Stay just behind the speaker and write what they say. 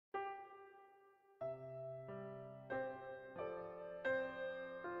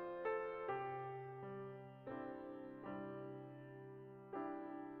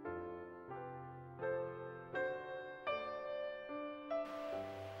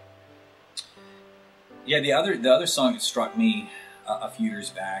Yeah, the other song that struck me a few years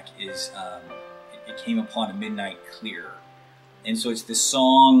back is it came upon a midnight clear, and so it's this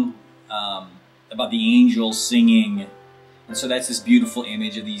song about the angels singing, and so that's this beautiful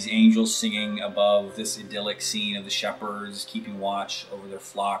image of these angels singing above this idyllic scene of the shepherds keeping watch over their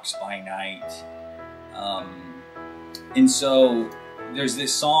flocks by night, and so there's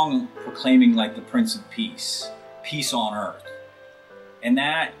this song proclaiming like the Prince of Peace, peace on earth, and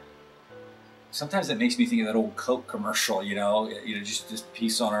that. Sometimes that makes me think of that old Coke commercial, just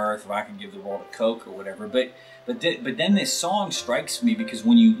peace on earth, if I can give the world a Coke or whatever. But then this song strikes me because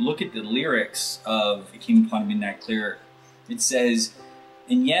when you look at the lyrics of "It Came Upon a Midnight Clear," it says,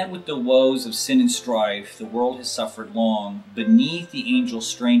 "And yet with the woes of sin and strife, the world has suffered long. Beneath the angel's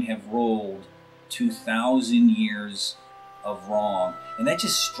strain have rolled 2,000 years of wrong." And that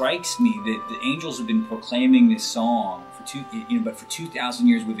just strikes me that the angels have been proclaiming this song but for 2,000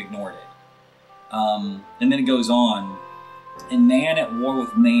 years we've ignored it. And then it goes on, "And man at war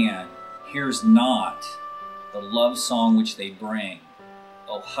with man hears not the love song which they bring.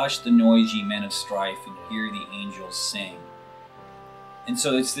 Oh, hush the noise, ye men of strife, and hear the angels sing." And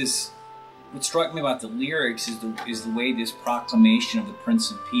so it's this, what struck me about the lyrics is the way this proclamation of the Prince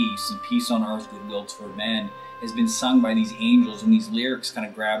of Peace and peace on earth, goodwill toward men has been sung by these angels, and these lyrics kind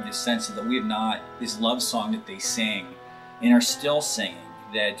of grab this sense that we have not, this love song that they sing and are still singing,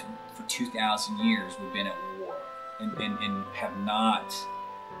 that for 2,000 years we've been at war and have not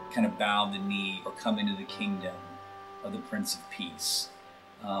kind of bowed the knee or come into the kingdom of the Prince of Peace.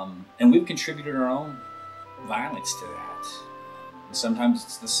 And we've contributed our own violence to that. And sometimes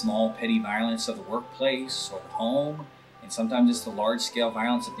it's the small petty violence of the workplace or the home, and sometimes it's the large-scale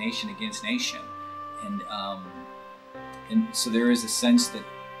violence of nation against nation. And so there is a sense that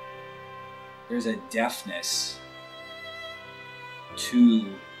there's a deafness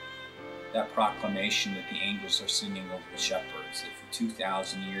to that proclamation that the angels are singing over the shepherds, that for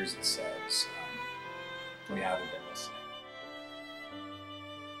 2,000 years it says, we haven't been listening.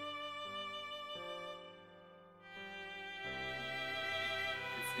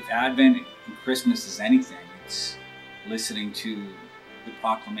 If Advent and Christmas is anything, it's listening to the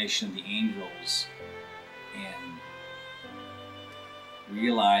proclamation of the angels and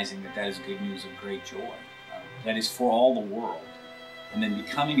realizing that that is good news of great joy. That is for all the world. And then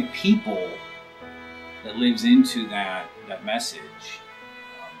becoming a people that lives into that message.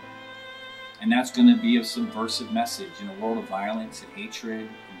 And that's going to be a subversive message in a world of violence and hatred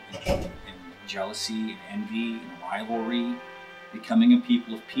and jealousy and envy and rivalry. Becoming a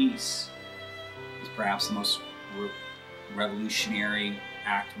people of peace is perhaps the most revolutionary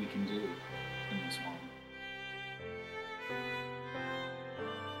act we can do in this moment.